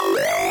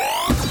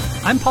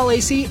I'm Paul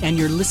Asay, and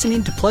you're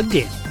listening to Plugged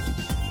In.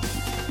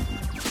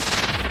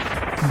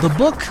 The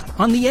book,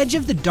 On the Edge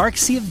of the Dark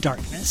Sea of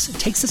Darkness,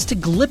 takes us to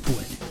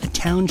Glipwood, a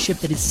township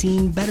that has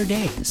seen better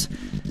days.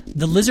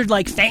 The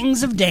lizard-like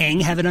Fangs of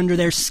Dang have it under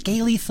their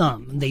scaly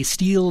thumb. They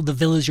steal the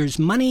villagers'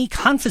 money,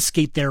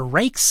 confiscate their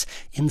rakes,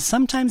 and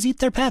sometimes eat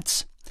their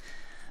pets.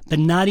 But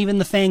not even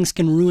the Fangs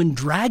can ruin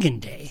Dragon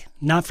Day.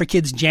 Not for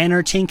kids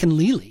Janner, Tink, and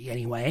Lily,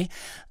 anyway.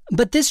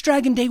 But this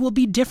Dragon Day will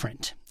be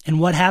different, and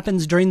what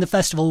happens during the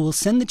festival will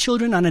send the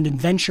children on an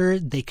adventure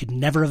they could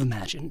never have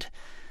imagined.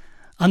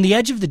 On the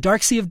Edge of the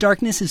Dark Sea of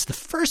Darkness is the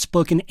first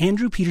book in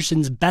Andrew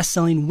Peterson's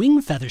best-selling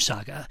Wingfeather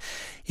saga.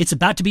 It's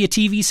about to be a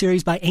TV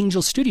series by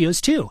Angel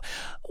Studios, too.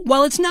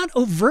 While it's not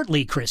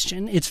overtly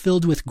Christian, it's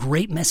filled with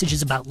great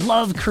messages about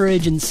love,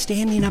 courage, and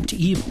standing up to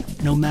evil,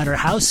 no matter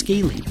how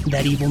scaly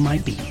that evil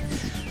might be.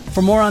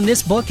 For more on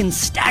this book and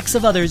stacks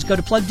of others, go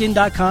to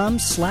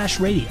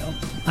PluggedIn.com/radio.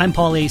 I'm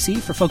Paul Asay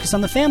for Focus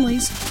on the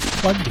Family's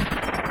Plugged In.